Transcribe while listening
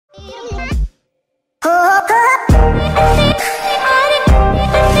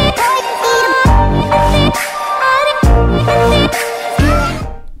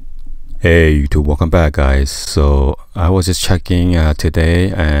Hey YouTube, welcome back guys. So I was just checking today,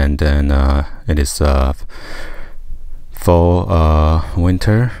 and then it is fall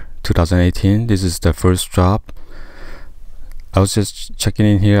winter 2018. This is the first drop. I was just checking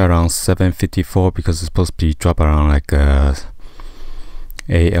in here around 7:54 because it's supposed to be drop around like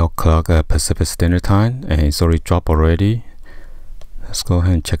 8 o'clock Pacific Standard Time, and it's already dropped already. Let's go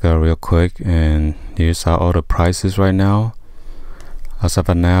ahead and check out real quick, and here's how all the prices right now. As of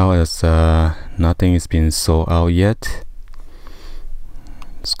now, as nothing is being sold out yet.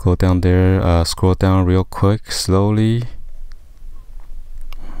 Let's go down there, scroll down real quick, slowly.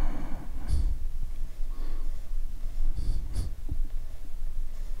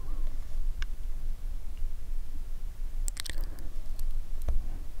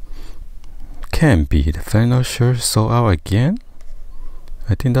 Can't be, the flannel shirt sold out again?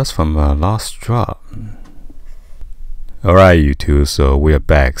 I think that's from last drop. Alright YouTube, so we are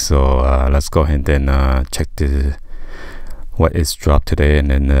back. So let's go ahead and check what is dropped today, and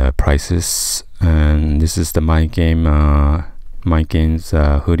then the prices. And this is the Mind Games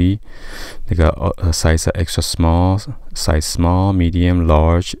hoodie. They got a size extra small, size small, medium,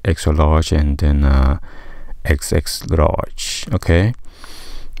 large, extra large, and then XX large. Okay,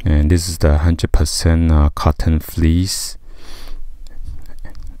 and this is the 100% cotton fleece,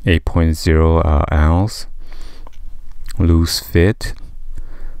 8.0 ounce, loose fit,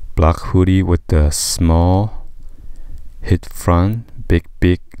 black hoodie with the small hit front, big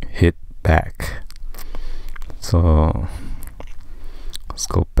hit back. So let's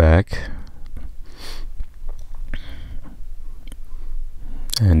go back,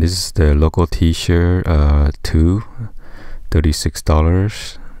 and this is the local t-shirt,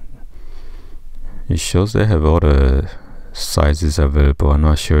 $36. It shows they have all the sizes available. I'm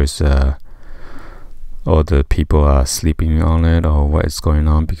not sure it's all the people are sleeping on it or what is going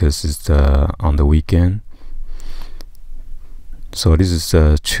on, because it's on the weekend. So this is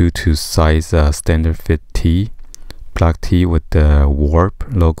a true to size standard fit tee, black tee with the warp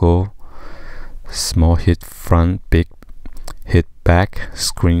logo, small hit front, big hit back,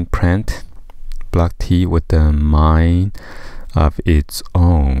 screen print, black tee with the mind of its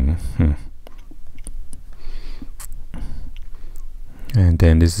own. And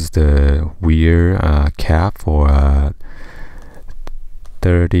then this is the weird cap for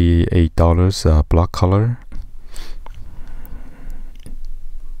 $38, block color.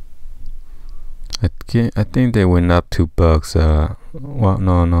 I think they went up $2. Well,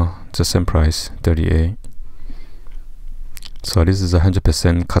 no, it's the same price, 38. So this is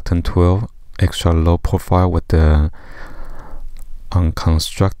 100% cotton twill, extra low profile with the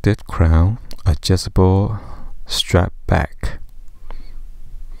unconstructed crown, adjustable strap back.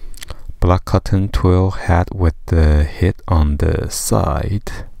 Black cotton twill hat with the hit on the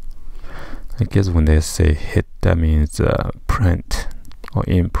side. I guess when they say hit, that means print or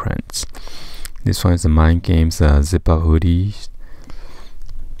imprint. This one is the Mind Games zip up hoodie.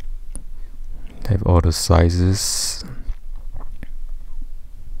 They have all the sizes.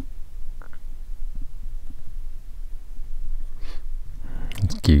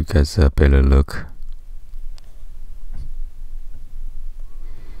 Let's give you guys a better look.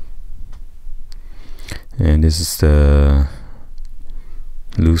 And this is the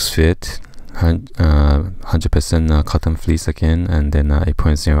loose fit, 100% cotton fleece again, and then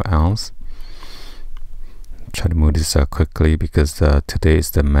 8.0 ounce. Try to move this quickly because today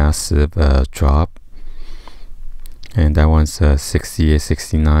is the massive drop, and that one's 68,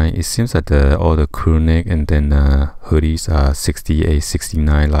 69. It seems that all the crew neck and then hoodies are 68,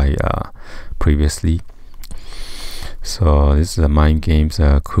 69 like previously. So this is the Mind Games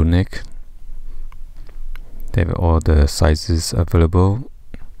crew neck. They have all the sizes available.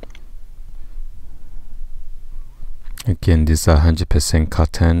 Again, this is 100%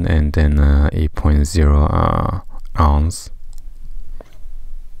 cotton, and then 8.0 ounce.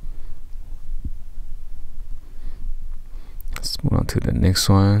 Let's move on to the next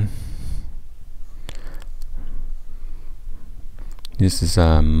one. This is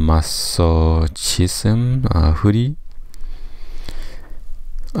a masochism hoodie.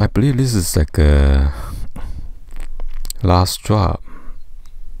 I believe this is like a last drop.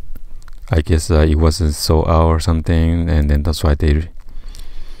 I guess it wasn't sold out or something, and then that's why they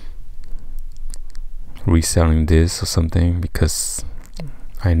reselling this or something, because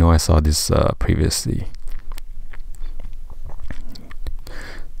I know I saw this previously.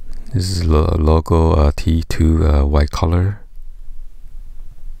 This is logo T2 white color.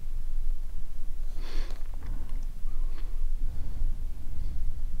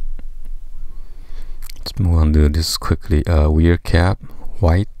 Let's move on to this quickly. Weird cap,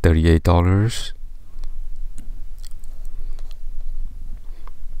 white, $38.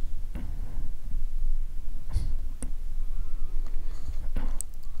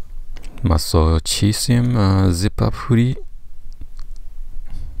 Masochism zip up hoodie.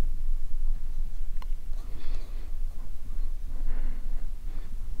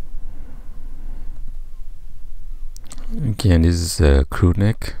 Again, this is a crew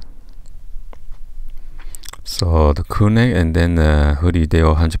neck. So the crew neck and then the hoodie, they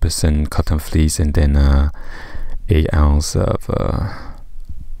are 100% cotton fleece, and then 8 ounce of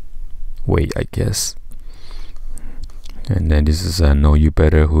weight, I guess. And then this is a Know You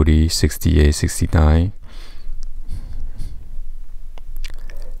Better hoodie, 68.69.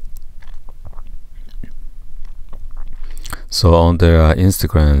 So on their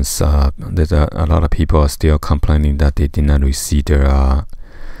Instagrams, there's a lot of people are still complaining that they did not receive their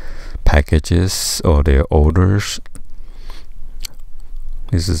packages or their orders.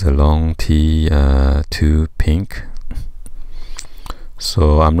 This is a long tee, 2 pink.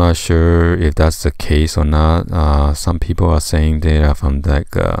 So I'm not sure if that's the case or not. Some people are saying they are from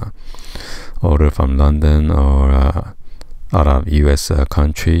like order from London or out of US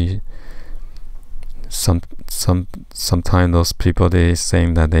country. Sometimes those people, they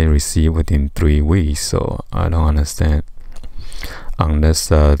saying that they receive within 3 weeks. So I don't understand, unless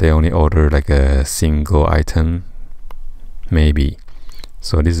they only order like a single item, maybe.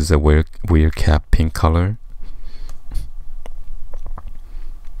 So this is a weird cap, pink color.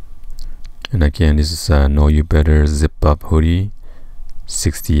 And again, this is a Know You Better zip up hoodie,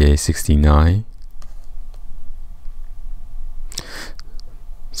 68.69.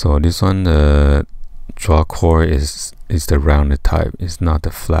 So this one, the draw core is the rounded type, it's not the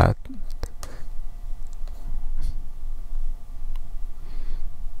flat.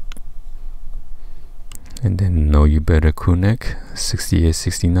 And then Know You Better crew neck,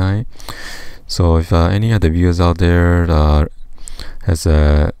 68.69. So if any other viewers out there has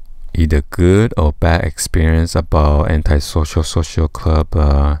a either good or bad experience about antisocial social club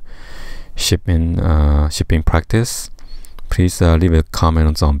shipping practice, please leave a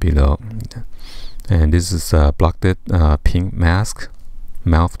comment down below. And this is a blocked pink mouth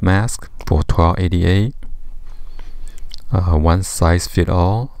mask for $12.88. One size fit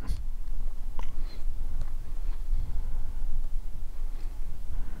all.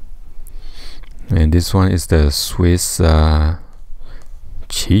 And this one is the Swiss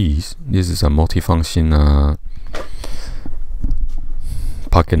cheese. This is a multifunction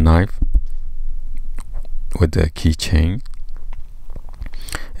pocket knife with the keychain.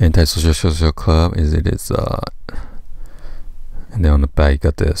 Antisocial social club is and then on the back you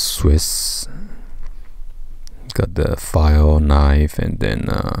got the Swiss, got the file, knife, and then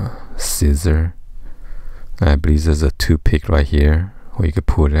scissor. I believe there's a toothpick right here where you could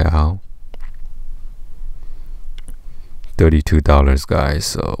pull it out. $32, guys.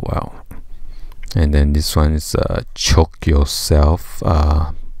 So wow. And then this one is choke yourself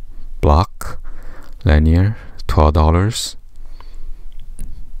block lanyard, $12.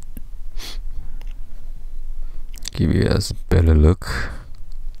 Give you guys a better look.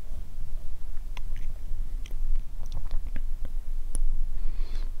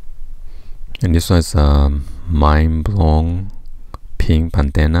 And this one is mind blown pink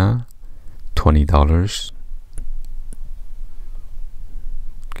bandana, $20.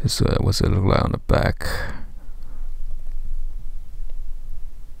 Guess what's it look like on the back?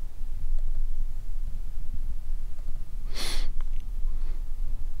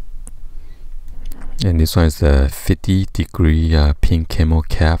 And this one is the 50-degree pink camo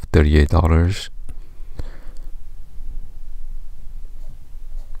cap, $38.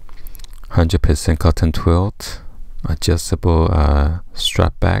 100% cotton twill, adjustable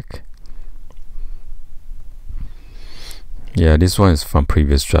strap back. Yeah, this one is from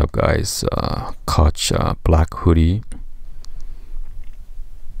previous drop, guys. Coach black hoodie.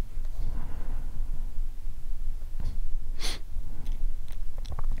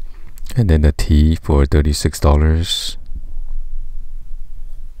 And then the tee for $36.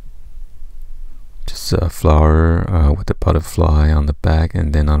 Just a flower with a butterfly on the back,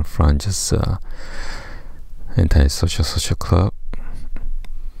 and then on the front just anti-social social club.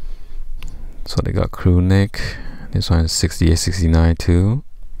 So they got crew neck. This one is 68.69 too.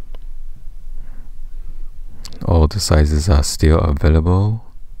 All the sizes are still available.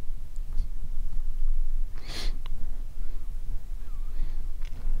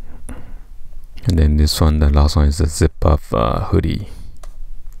 And then this one, the last one, is a zip up hoodie.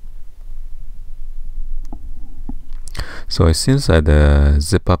 So it seems like the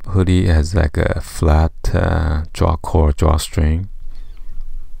zip up hoodie has like a flat drawstring.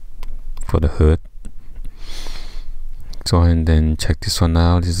 for the hood. So and then check this one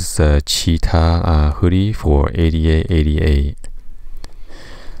out. This is a cheetah hoodie for $88.88.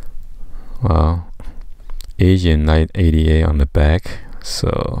 Well, Asian light 88 on the back,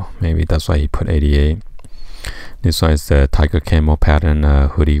 so maybe that's why he put 88. This one is the tiger camo pattern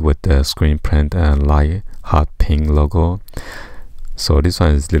hoodie with the screen print light hot pink logo. So this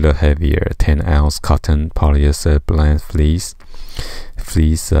one is a little heavier, 10 ounce cotton polyester blend fleece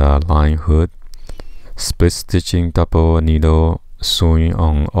line hood, split stitching, double needle sewing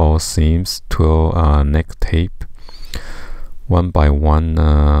on all seams, 12 neck tape,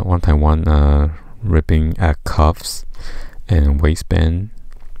 1x1 ribbing at cuffs, and waistband,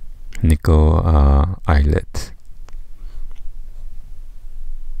 nickel eyelet.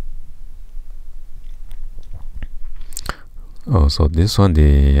 Oh, so this one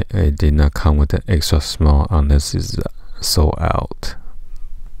it did not come with the extra small unless it's sold out.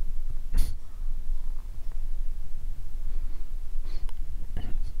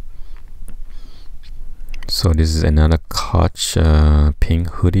 So this is another Coach pink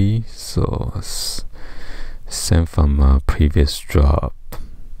hoodie. So same from previous drop.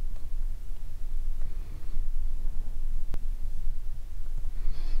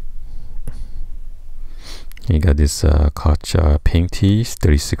 You got this Coach pink tees,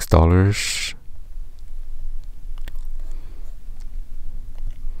 $36.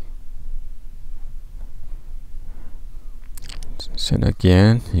 So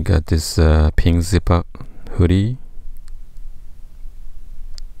again, you got this pink zip-up hoodie.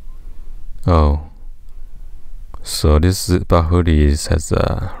 Oh, so this zip-up hoodie has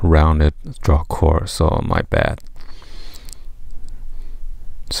a rounded draw cord, so my bad.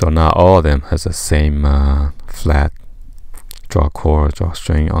 So not all of them has the same flat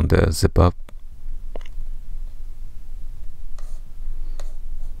drawstring on the zip up.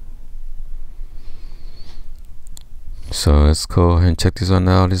 So let's go ahead and check this one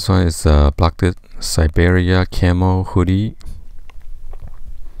out. This one is a blocked Siberia camo hoodie.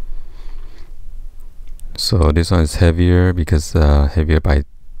 So this one is heavier because heavier by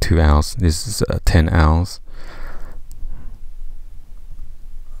 2 ounce. This is 10 ounce.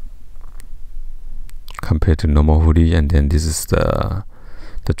 Compared to normal hoodie, and then this is the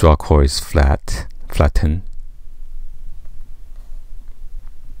draw cord is flattened.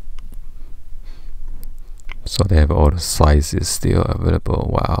 So they have all the sizes still available.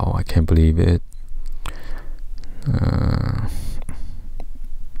 Wow, I can't believe it.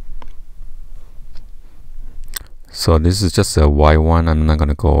 So this is just a white one. I'm not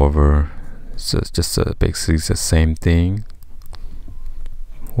gonna go over. It's just basically the same thing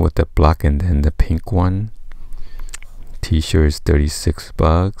with the black and then the pink one. T-shirt is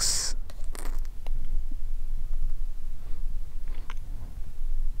 $36.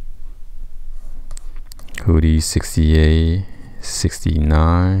 Hoodie $68,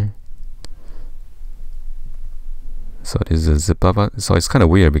 $69. So this is a zip up. So it's kind of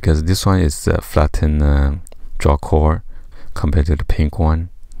weird because this one is flattened draw cord compared to the pink one.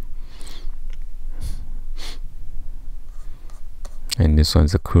 And this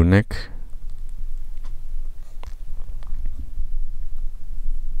one's a crew neck.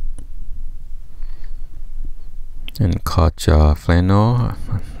 And Coach flannel. I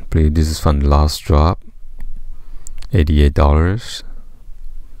believe this is from the last drop. $88.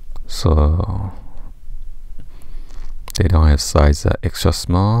 So they don't have size extra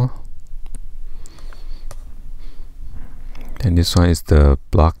small. And this one is the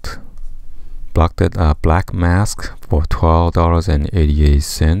blocked black mask for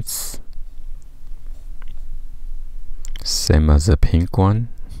 $12.88. Same as the pink one.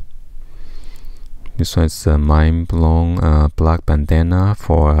 This one is a mind blown black bandana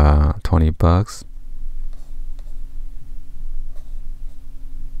for $20.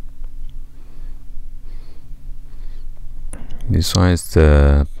 This one is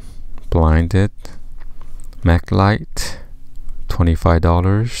the blinded Mac light,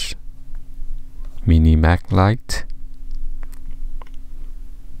 $25. Mini Mac light.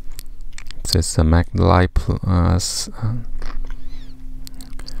 It says the Mac light plus.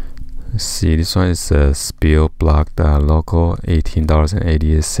 Let's see, this one is a spill blocked logo,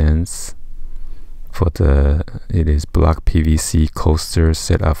 $18.88 for the. It is black PVC coaster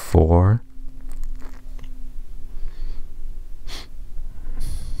set of 4.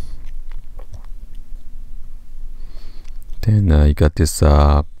 Then you got this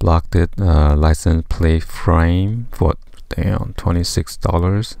blocked license plate frame for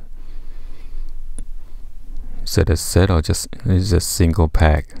 $26. Is it a set or just is a single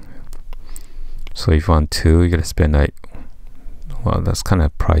pack? So if you want 2, you gotta spend like, well, that's kind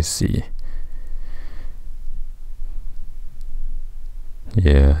of pricey.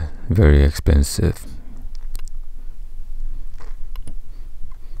 Yeah, very expensive.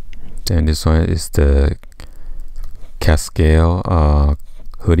 Then this one is the Cascale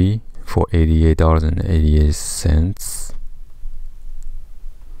hoodie for $88.88.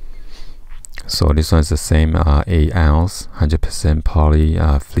 So this one is the same 8 ounce 100% poly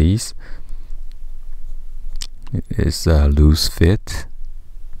fleece. It's a loose fit.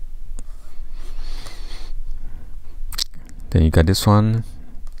 Then you got this one,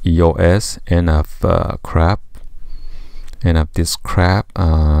 EOS, and of crab. And of this crab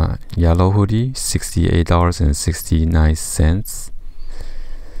yellow hoodie, $68.69.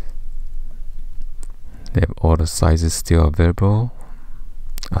 They have all the sizes still available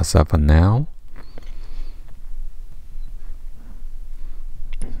as of now.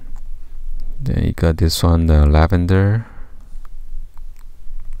 Then you got this one, the lavender.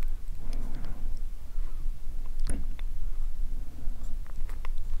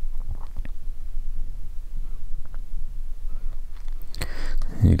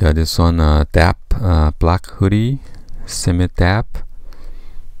 You got this one, DAP black hoodie, semi-DAP.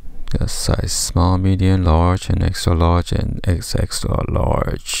 The size small, medium, large, and extra large, and extra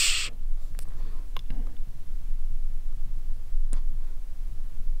large.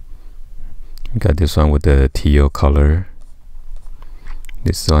 You got this one with the teal color.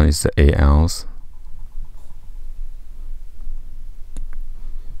 This one is the 8 ounce.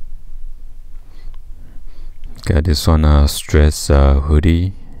 Got this one, stress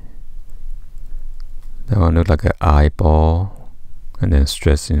hoodie. That one looks like an eyeball, and then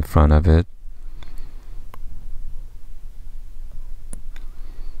stress in front of it.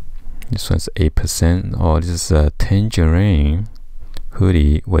 This one's 8%. Oh, this is a tangerine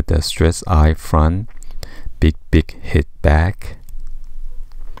hoodie with a stress eye front, big hit back.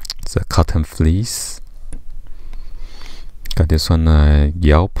 It's a cotton fleece. Got this one,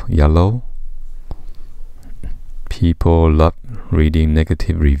 Yelp yellow. People love reading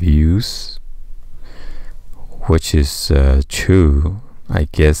negative reviews, which is true. I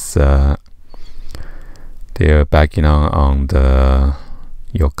guess they're backing on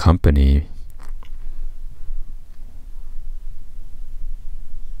your company.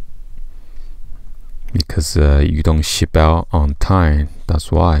 Because you don't ship out on time.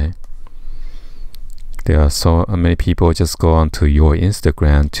 That's why. There are so many people just go onto your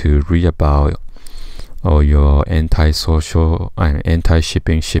Instagram to read about your anti-social and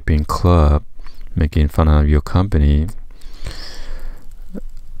anti-shipping club, making fun of your company.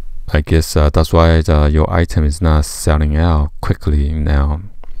 I guess that's why your item is not selling out quickly now,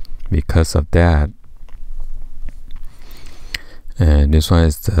 because of that. And this one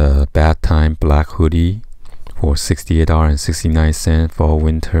is the Bad Time black hoodie for $68.69 for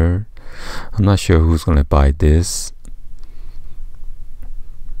winter. I'm not sure who's gonna buy this.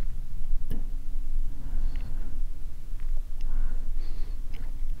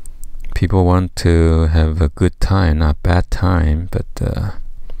 People want to have a good time, not bad time, but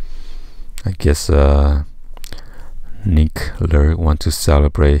I guess Nick Lurk want to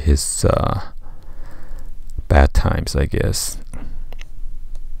celebrate his bad times, I guess.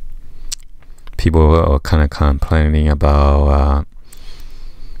 People are kind of complaining about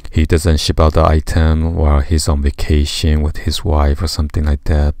he doesn't ship out the item while he's on vacation with his wife or something like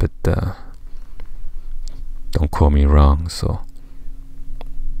that, but don't quote me wrong. So,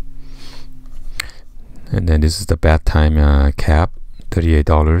 and then this is the Bad Time cap,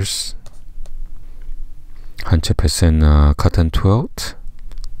 $38, 100% cotton twill.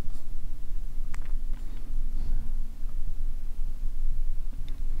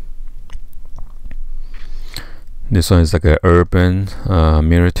 This one is like an urban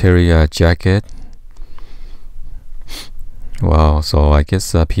military jacket. Wow, so I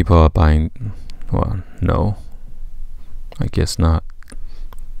guess people are buying. Well, no, I guess not.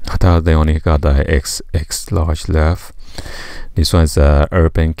 I thought they only got the XX large left. This one is a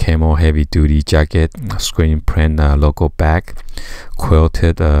urban camo heavy duty jacket, screen print logo back,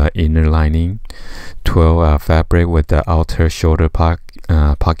 quilted inner lining, twill fabric with the outer shoulder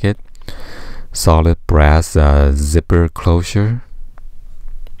pocket. Solid brass zipper closure.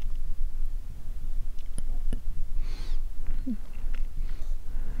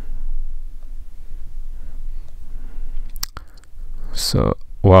 So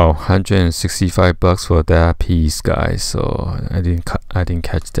wow, $165 for that piece, guys. So I didn't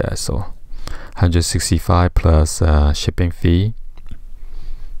catch that. So $165 plus shipping fee.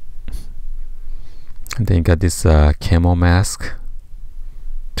 And then you got this camo mask,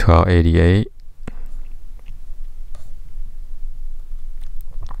 $12.88.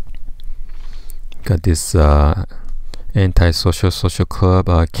 Got this Antisocial Social Club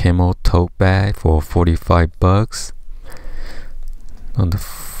camel tote bag for $45. On the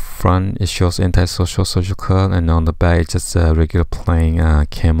front it shows Antisocial Social Club, and on the back it's just a regular plain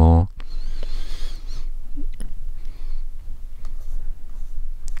camel.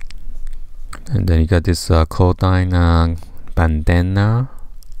 And then you got this Clothine bandana,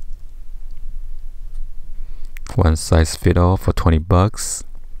 one size fit all for $20.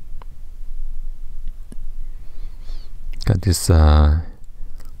 Got this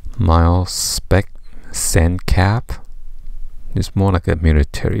Mile Spec sand cap. It's more like a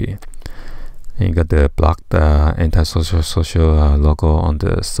military. And you got the blocked Antisocial Social logo on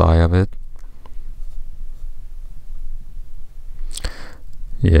the side of it.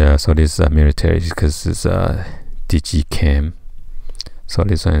 Yeah, so this military because it's digicam. So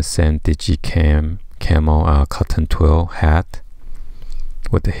this one is sand digicam camo cotton twill hat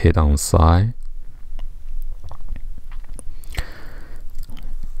with the head on the side.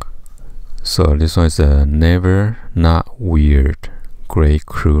 So this one is a Never Not Weird gray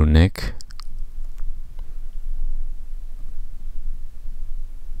crew neck.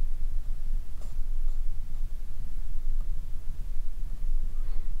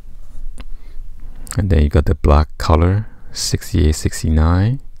 And then you got the black color 68,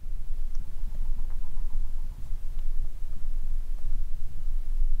 69.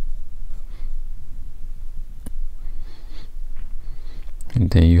 And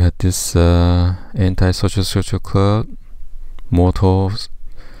then you had this Antisocial Social Club Motors.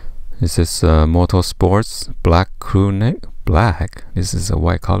 This is Motorsports black crew neck. Black. This is a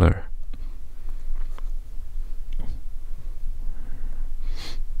white color.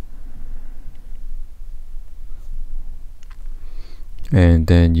 And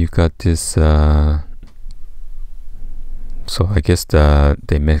then you got this. So I guess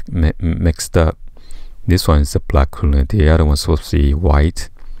they mixed up. This one is a black crew neck. The other one's supposed to be white.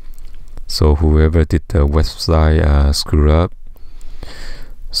 So whoever did the website screwed up.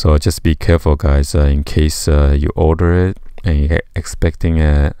 So just be careful, guys, in case you order it and you're expecting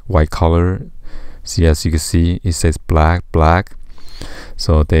a white color. See, as you can see, it says black.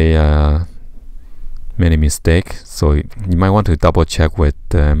 So they made a mistake. So you might want to double check with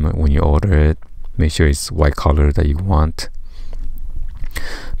them when you order it. Make sure it's white color that you want.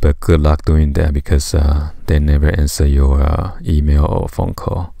 But good luck doing that because they never answer your email or phone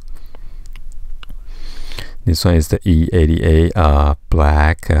call. This one is the E88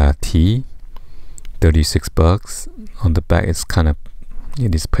 black tee, $36. On the back it's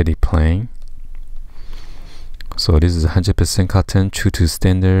it is pretty plain. So this is 100% cotton, true to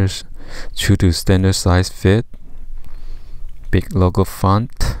standard size fit. Big logo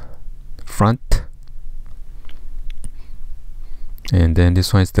front. And then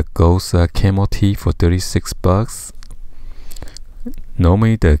this one is the Ghost camel tee for $36.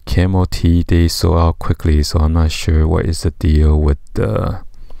 Normally the camel tee they sold out quickly, so I'm not sure what is the deal with the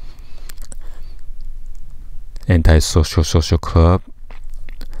Antisocial Social Club.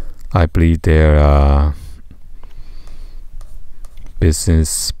 I believe their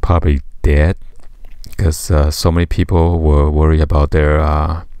business probably dead because so many people were worried about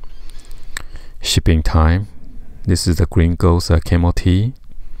their shipping time. This is the Green Ghost camel tee,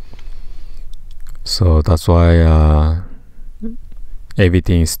 so that's why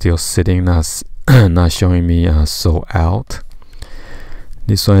everything is still sitting, not showing me sold out.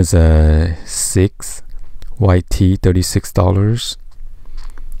 This one is a 6 white tee, $36.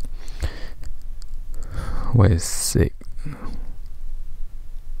 What is 6?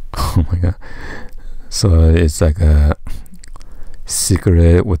 Oh my god. So it's like a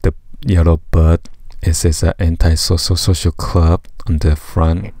cigarette with the yellow butt. It says Antisocial Social Club on the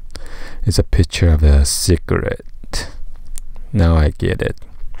front. It's a picture of a cigarette. Now I get it.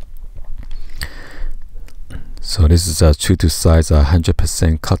 So this is a true to size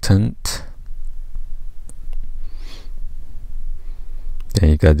 100% cotton. Then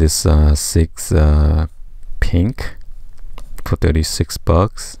you got this 6 pink for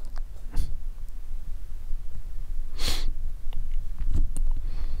 $36.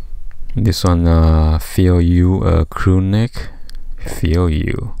 This one Feel You crew neck. Feel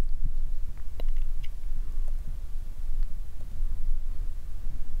You.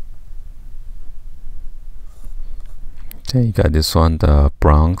 Then you got this one, the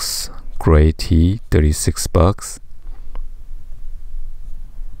Bronx gray tee, $36.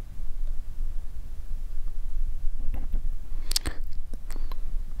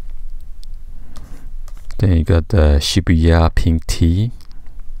 Then you got the Shibuya pink tee.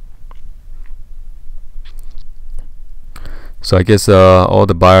 So I guess all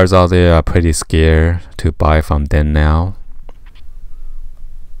the buyers out there are pretty scared to buy from them now,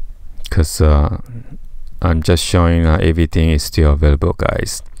 because I'm just showing everything is still available,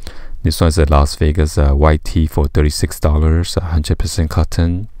 guys. This one's a Las Vegas white tee for $36, 100%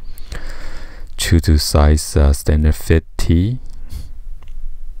 cotton, true to size standard fit tee.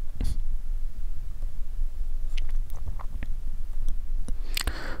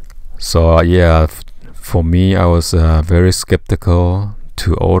 So yeah, for me, I was very skeptical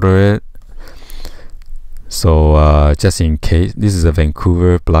to order it. So just in case, this is a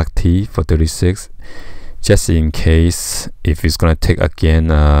Vancouver black tee for $36. Just in case if it's gonna take again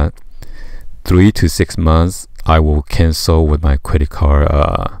 3 to 6 months, I will cancel with my credit card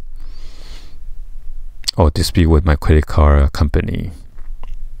or dispute with my credit card company.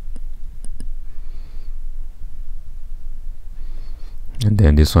 And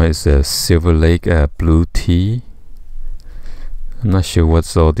then this one is a Silver Lake blue tee. I'm not sure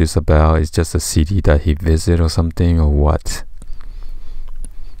what's all this about. It's just a city that he visited or something, or what,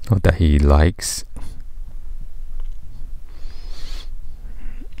 or that he likes.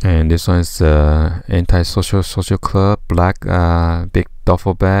 And this one is Antisocial Social Club black big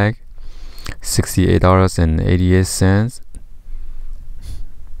duffel bag, $68.88.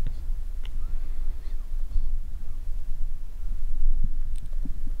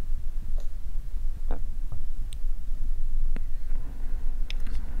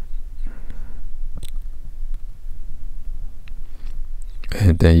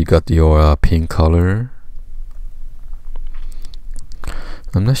 And then you got your pink color.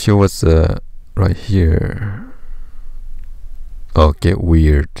 I'm not sure what's right here. Oh, Get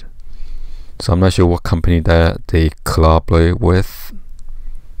Weird. So I'm not sure what company that they collaborate with.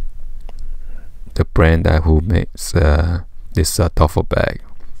 The brand that who makes this duffel bag.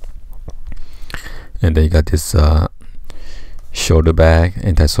 And then you got this shoulder bag,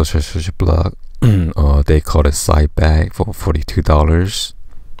 Antisocial Social Plug, or they call it side bag for $42.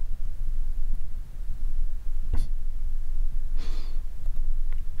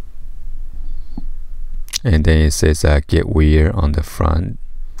 And then it says Get Weird on the front.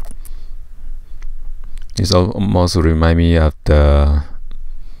 It's almost remind me of the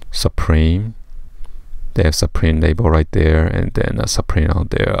Supreme. They have Supreme label right there, and then a Supreme on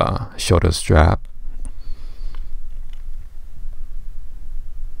their shoulder strap.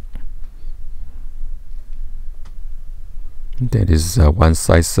 Then this is one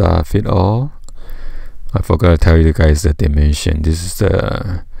size fit all. I forgot to tell you guys the dimension. This is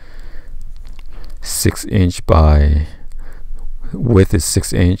the 6" by width is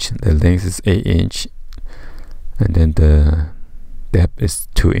 6". The length is 8", and then the depth is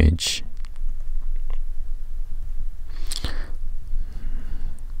 2".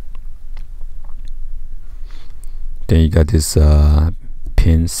 Then you got this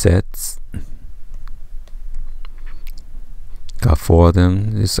pin sets. Got 4 of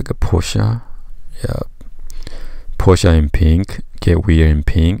them. It's like a Porsche. Yeah, Porsche in pink, Get Weird in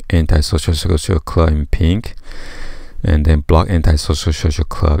pink, Antisocial Social Club in pink, and then Block Antisocial Social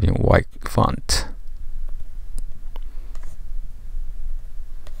Club in white font.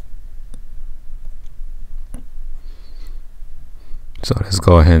 So let's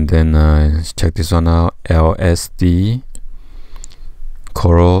go ahead and then check this one out. LSD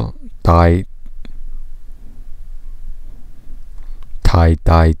Coral Tie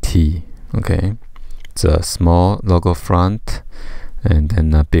Dye tee. Okay, it's a small logo front and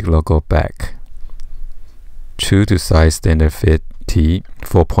then a big logo back. True to size standard fit tee,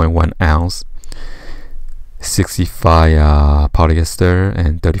 4.1 ounce, 65 polyester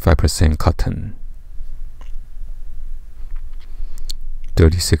and 35% cotton.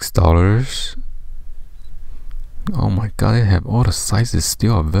 $36. Oh my god, they have all the sizes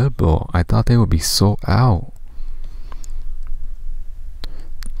still available. I thought they would be sold out.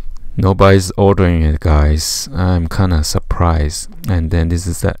 Nobody's ordering it, guys. I'm kinda surprised. And then this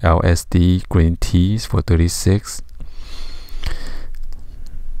is the LSD green tees for $36.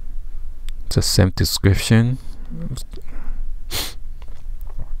 It's the same description.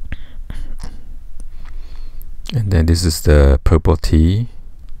 And then this is the purple tee.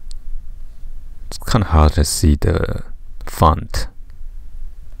 It's kind of hard to see the font.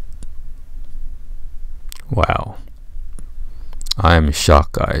 Wow, I am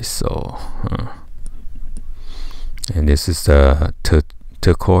shocked, guys. So and this is the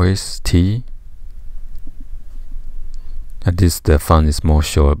turquoise tee, and the font is more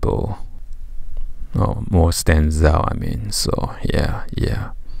showable. Oh, more stands out, I mean. So yeah.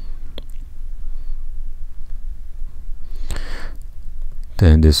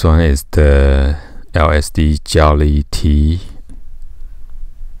 Then this one is the LSD Jolly tee,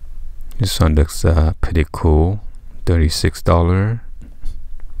 This one looks pretty cool. $36.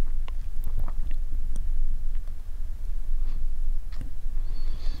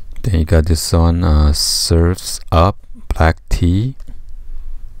 Then you got this one, Surfs Up black tea,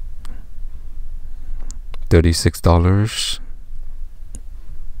 $36.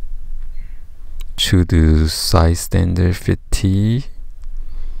 True to size standard fit tee.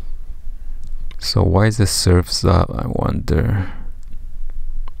 So why is the Surfs Up, I wonder?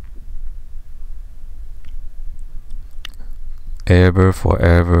 Ever,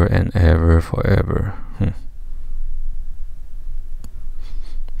 forever, and ever, forever.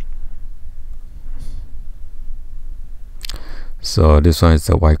 So this one is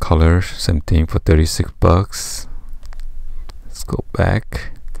the white color, same thing for $36. Let's go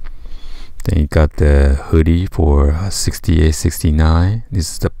back. Then you got the hoodie for $68.69.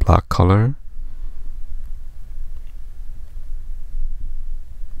 This is the black color.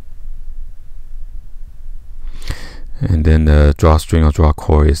 And then the drawstring or draw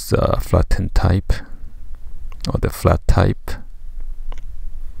core is flattened type, or the flat type.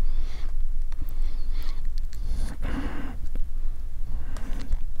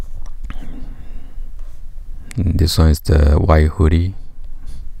 And this one is the white hoodie.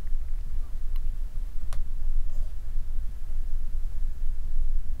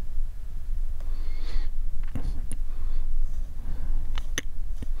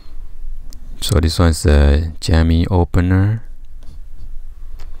 So this one is the jammy opener.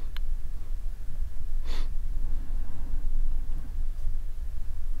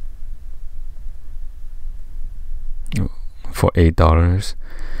 For $8.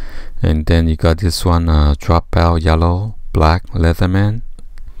 And then you got this one, dropout yellow black Leatherman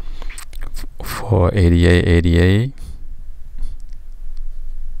for $88.88.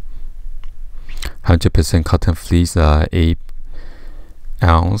 100% cotton fleece, 8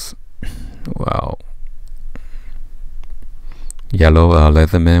 ounce. Wow. Yellow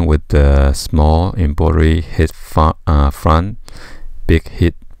Leatherman with the small embroidery hit front, big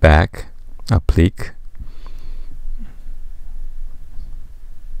hit back, applique.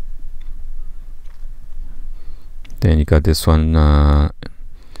 Then you got this one, the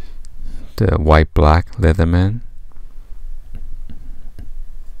white black Leatherman.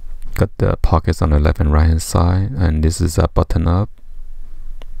 Got the pockets on the left and right hand side, and this is a button up.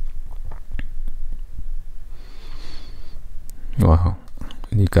 Wow.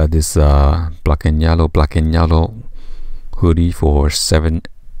 You got this black and yellow hoodie for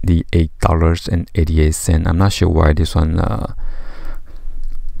 $78.88. I'm not sure why this one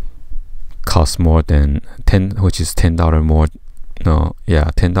costs more than which is $10 more. No,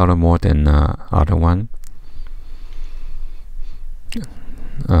 yeah, $10 more than other one.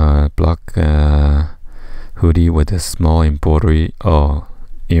 Black hoodie with a small embroidery. Oh,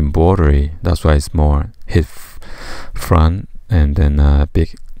 embroidery. That's why it's more hit front, and then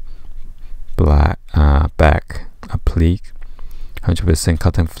big black back applique. 100%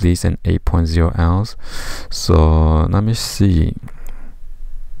 cotton fleece and 8.0 ounce. So let me see.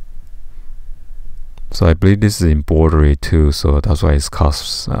 So I believe this is embroidery too, so that's why it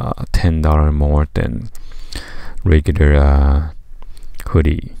costs $10 more than regular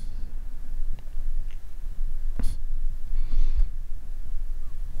hoodie.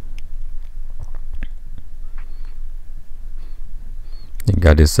 You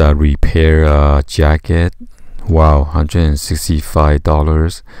got this repair jacket. Wow,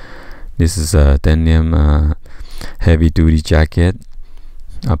 $165. This is a denim heavy duty jacket,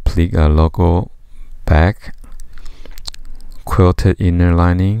 applique logo back, quilted inner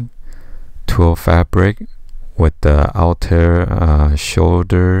lining, twill fabric with the outer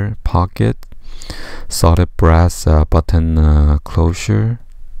shoulder pocket, solid brass button closure.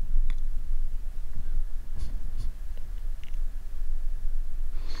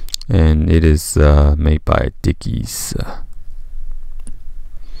 And it is made by Dickies.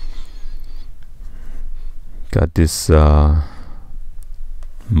 Got this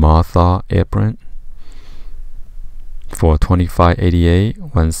Martha apron for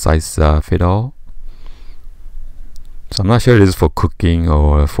 $25.88, one size fit all. So I'm not sure this is for cooking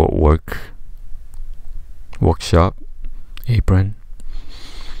or for workshop apron.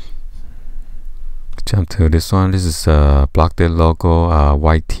 Jump to this one. This is a blocked logo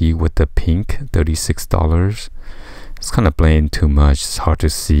white tee with the pink, $36. It's kind of plain too much, it's hard to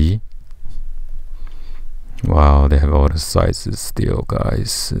see. Wow, they have all the sizes still,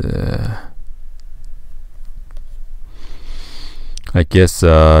 guys. I guess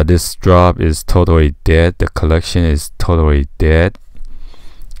this drop is totally dead. The collection is totally dead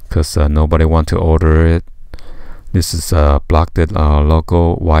because nobody want to order it. This is a blocked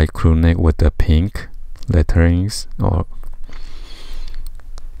logo white crew neck with the pink letterings, or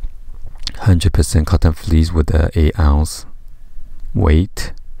 100% cotton fleece with the 8-ounce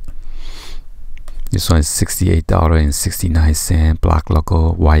weight. This one is $68.69, black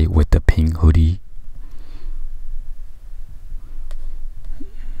logo white with the pink hoodie.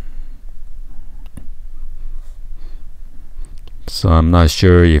 So I'm not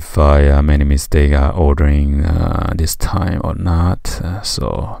sure if I made a mistake ordering this time or not.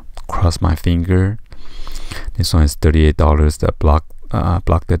 So cross my finger. This one is $38. The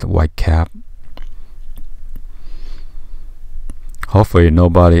blocked white cap. Hopefully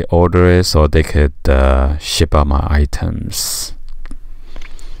nobody order it so they could ship out my items.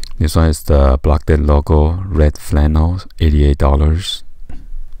 This one is the blocked logo red flannel, $88.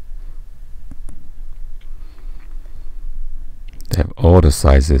 They have all the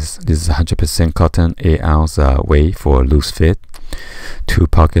sizes. This is 100% cotton, 8-ounce weight for loose fit. 2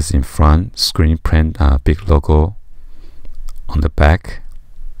 pockets in front, screen print, big logo on the back.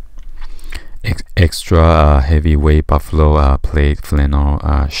 Extra heavyweight buffalo plaid flannel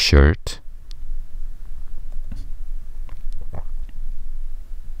shirt.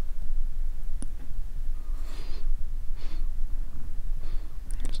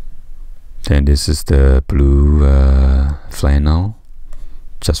 Then this is the blue flannel.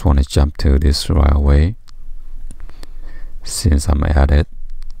 Just want to jump to this right away since I'm at it.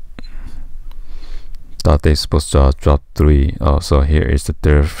 Thought they're supposed to drop 3. So here is the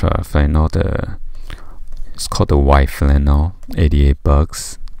third flannel. It's called the white flannel,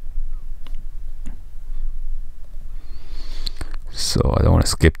 $88. So I don't want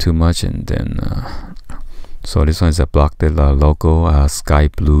to skip too much, and then so this one is a blocked logo sky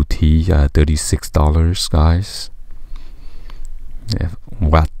blue tee, $36, guys.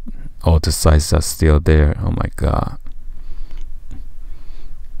 What? All the sizes are still there. Oh my god.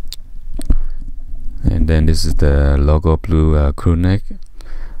 And then this is the logo blue crew neck.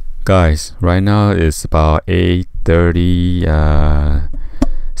 Guys, right now it's about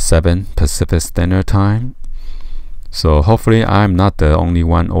 8:37 Pacific Standard Time. So hopefully I'm not the only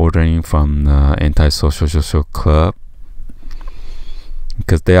one ordering from the Anti-Social Social Club,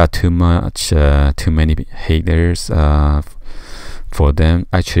 because there are too many haters for them.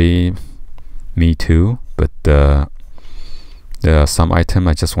 Actually, me too. But there are some items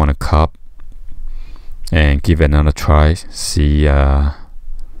I just want to cop and give it another try. See,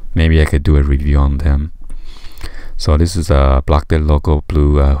 maybe I could do a review on them. So this is a blocked logo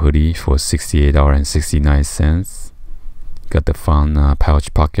blue hoodie for $68.69. Got the fun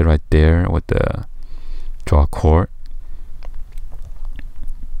pouch pocket right there with the draw cord.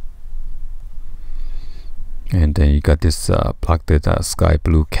 And then you got this blocked sky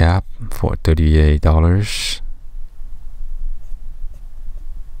blue cap for $38.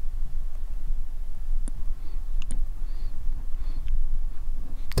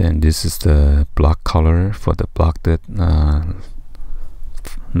 Then this is the block color for the blocked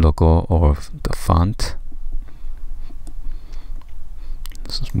logo or the font.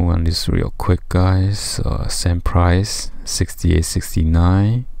 Let's move on this real quick, guys. Same price,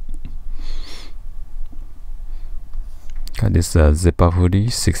 $68.69. Got this zip up hoodie,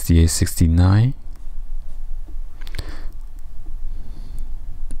 $68.69.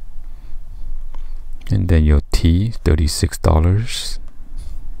 And then your tee, $36.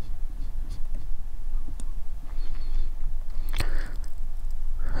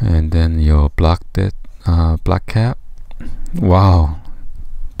 And then your black cap. Wow,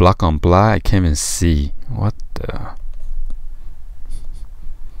 black on black. I can't even see what the.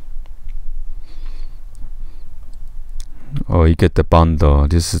 Oh, you get the bundle.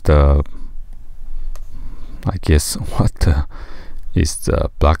 This is the, I guess, what the is the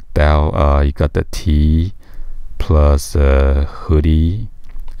blacked out. You got the tee plus the hoodie,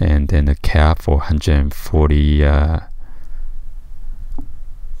 and then the cap for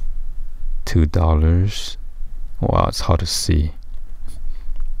 $142. Wow, it's hard to see.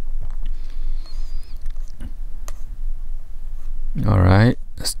 Alright,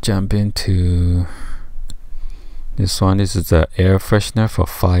 let's jump into this one. This is the air freshener for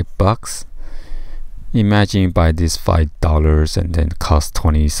 $5. Imagine you buy this $5 and then cost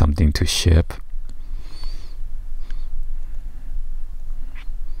 20 something to ship.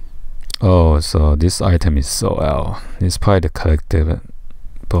 Oh, so this item is sold out. It's probably the collectible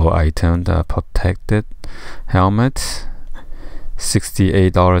item, the protected helmet,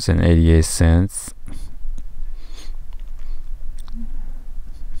 $68.88.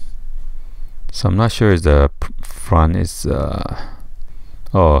 So I'm not sure if the front is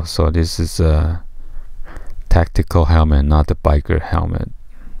oh, so this is tactical helmet, not the biker helmet.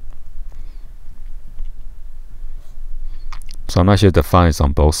 So I'm not sure if the font is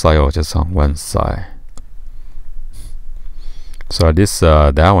on both sides or just on one side. So this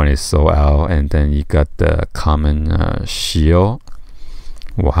that one is sold out, and then you got the common shield.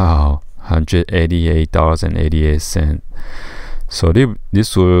 Wow, $188.88. So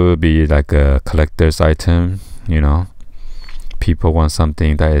this will be like a collector's item, you know. People want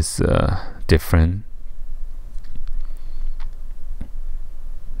something that is different.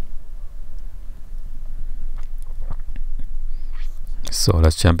 So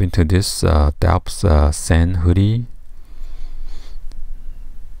let's jump into this Dalps Sand hoodie.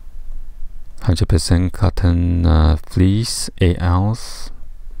 100% cotton fleece, 8 ounce.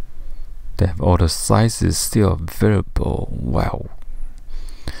 They have all the sizes still available. Wow.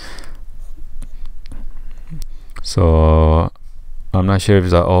 So I'm not sure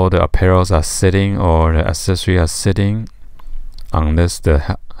if all the apparels are sitting or the accessories are sitting, unless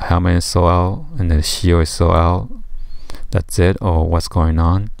the helmet is sold out and the shield is sold out. That's it, or what's going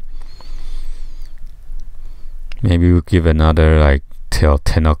on. Maybe we'll give another like till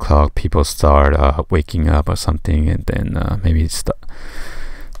 10 o'clock people start waking up or something, and then maybe it's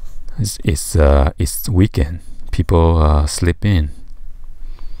weekend, people sleep in.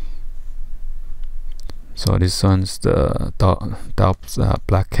 So this one's the Dalps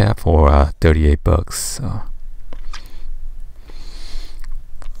black cap for $38.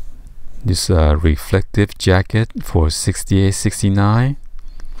 This reflective jacket for $68.69.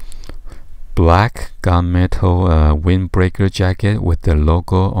 Black gunmetal windbreaker jacket with the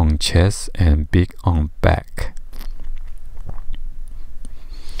logo on chest and big on back.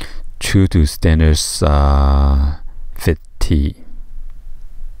 True to standards fit tee.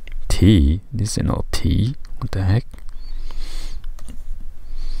 Tee? This ain't no tee. What the heck?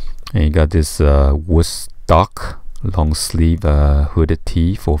 And you got this Woodstock long sleeve hooded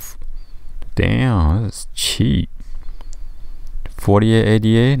tee for damn, that's cheap.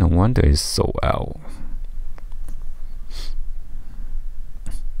 $48.88. No wonder it's sold out.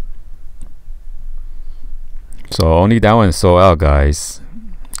 So only that one sold out, guys,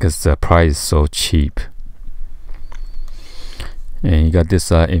 because the price is so cheap. And you got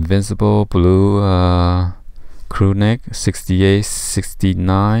this Invincible blue crew neck,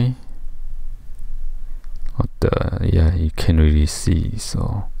 $68.69. What the? Yeah, you can't really see.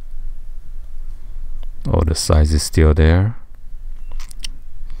 So all the size is still there.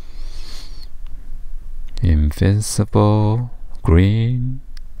 Invincible green.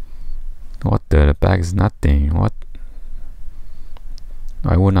 What the bag is nothing. What?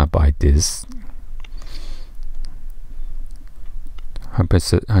 I will not buy this.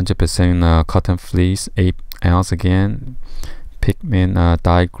 100% cotton fleece, 8 ounce again. Pigment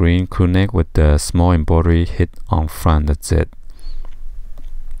dye green crew neck with the small embroidery hit on front. That's it.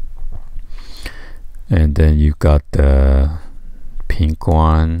 And then you got the pink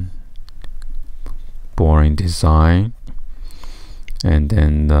one. Boring design, and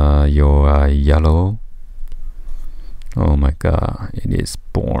then your yellow. Oh my god, it is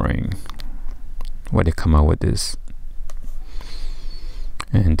boring. Why they come out with this?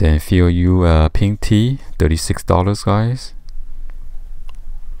 And then feel you pink tee, $36, guys.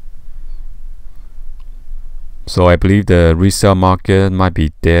 So I believe the resale market might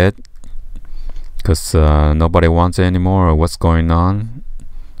be dead because nobody wants it anymore, or what's going on.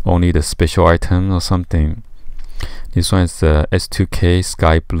 Only the special item or something. This one is the S2K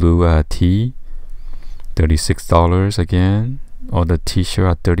sky blue tee, $36 again. Or the t-shirt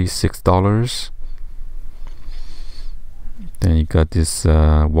at $36. Then you got this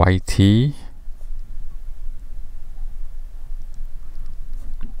white tee.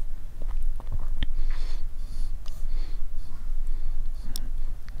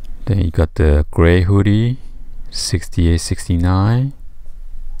 Then you got the gray hoodie, $68.69.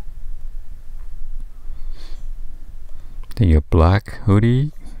 Then your black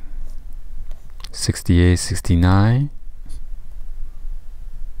hoodie, $68.69.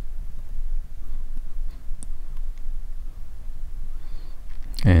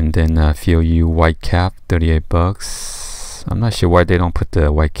 And then feel you white cap, $38. I'm not sure why they don't put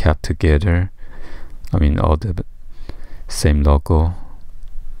the white cap together. I mean, all the same logo.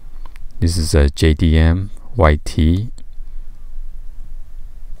 This is a JDM white tee.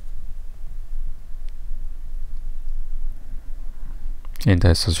 And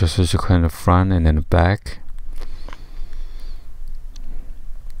that's just kind of front and then the back.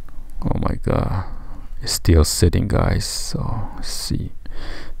 Oh my god, it's still sitting, guys. So let's see.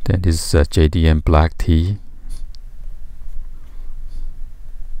 Then this is a JDM black tee.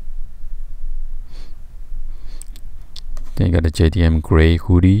 Then you got the JDM gray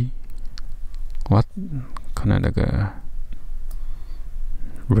hoodie. What? Kind of like a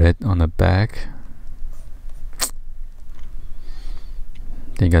red on the back.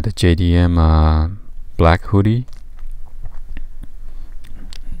 Then you got the JDM black hoodie.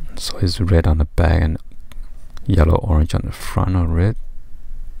 So it's red on the back and yellow orange on the front, or red.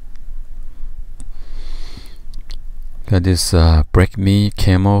 Got this Break Me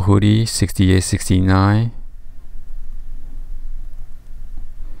camo hoodie, 68.69.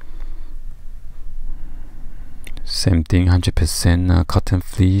 Same thing, 100% cotton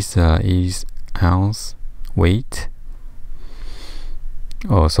fleece, 8 ounce weight.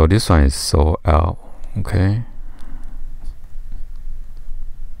 Oh, so this one is sold out. Okay.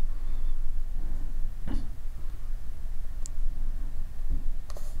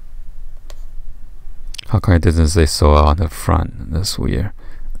 How come it doesn't say sold out on the front? That's weird.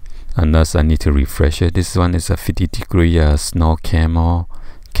 Unless I need to refresh it. This one is a 50-degree snow camo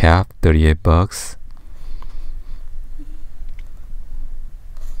cap, $38.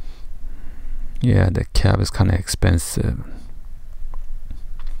 Yeah, the cap is kind of expensive.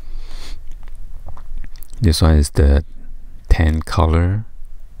 This one is the tan color,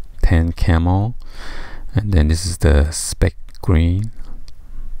 tan camo, and then this is the spec green,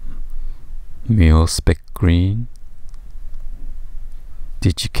 mule spec green,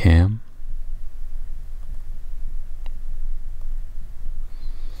 digicam.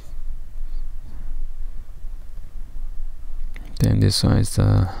 Then this one is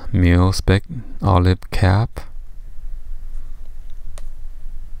the mule spec olive cap.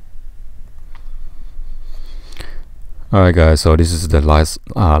 Alright guys, so this is the last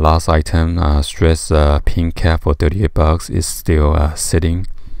item. Stress pink cap for $38 is still sitting.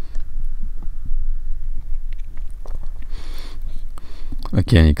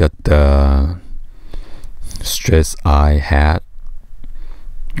 Again, you got the stress eye hat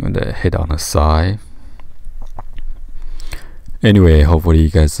with the head on the side. Anyway, hopefully you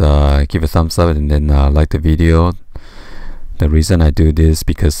guys give a thumbs up and then like the video. The reason I do this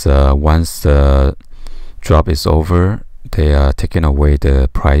because once the drop is over, they are taking away the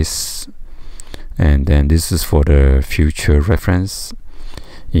price, and then this is for the future reference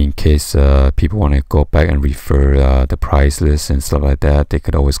in case people want to go back and refer the price list and stuff like that. They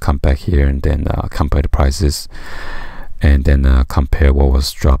could always come back here and then compare the prices and then compare what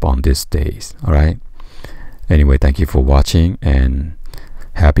was dropped on these days. All right. Anyway, thank you for watching and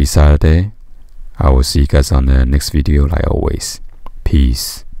happy Saturday. I will see you guys on the next video like always.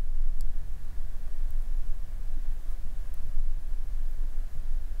 Peace.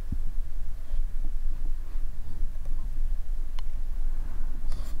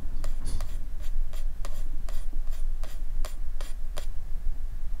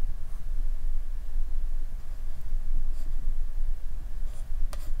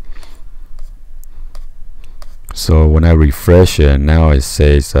 So when I refresh it, now it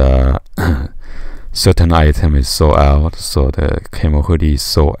says certain item is sold out. So the camo hoodie is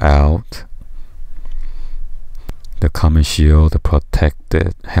sold out. The common shield, the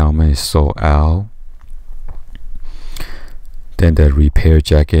protected helmet is sold out. Then the repair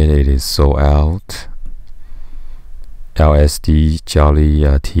jacket, it is sold out. LSD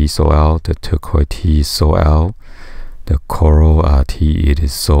Jolly tee sold out. The turquoise tee is sold out. The coral tee, it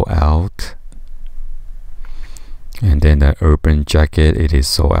is sold out. And then the urban jacket, it is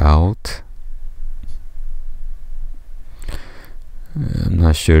sold out. I'm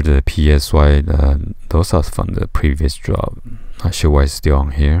not sure the PSY, those are from the previous drop. Not sure why it's still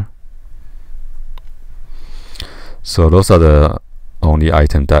on here. So those are the only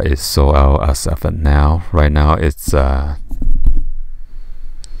item that is sold out as of now. Right now it's 9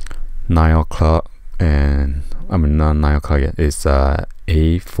 o'clock, and I mean not 9 o'clock yet. It's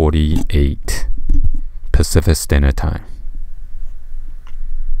 8:48 Pacific Standard Time.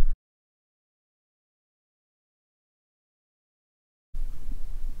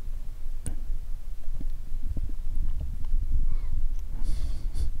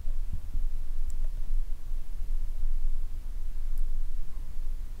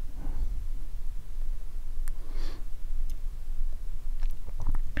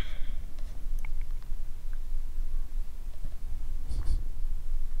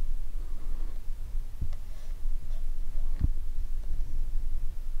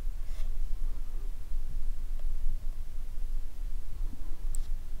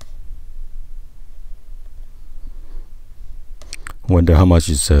 Wonder how much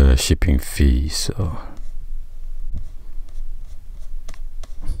is the shipping fee. So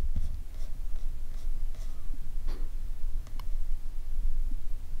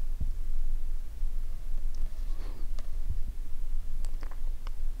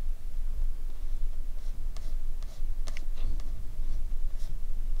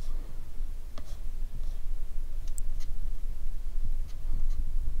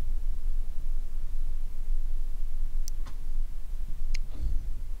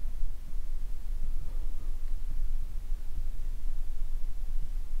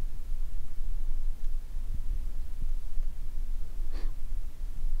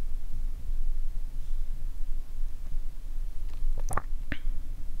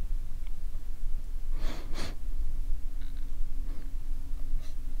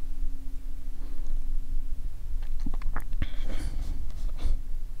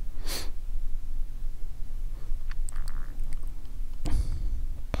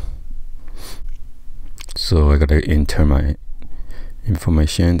So I gotta enter my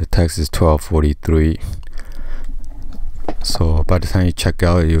information. The tax is $12.43. So by the time you check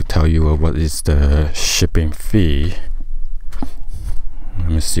out, it will tell you what is the shipping fee.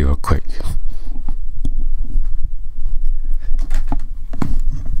 Let me see real quick.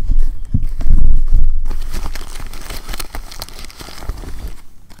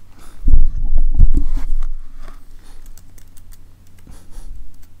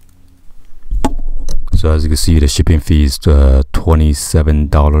 So as you can see, the shipping fee is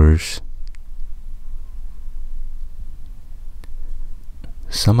 $27.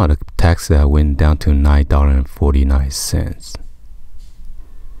 Some of the taxes went down to $9.49.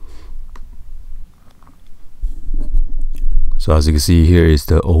 So as you can see, here is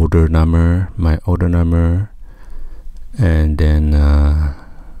the order number, my order number, and then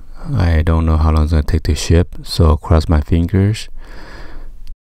I don't know how long it's gonna take to ship, so cross my fingers.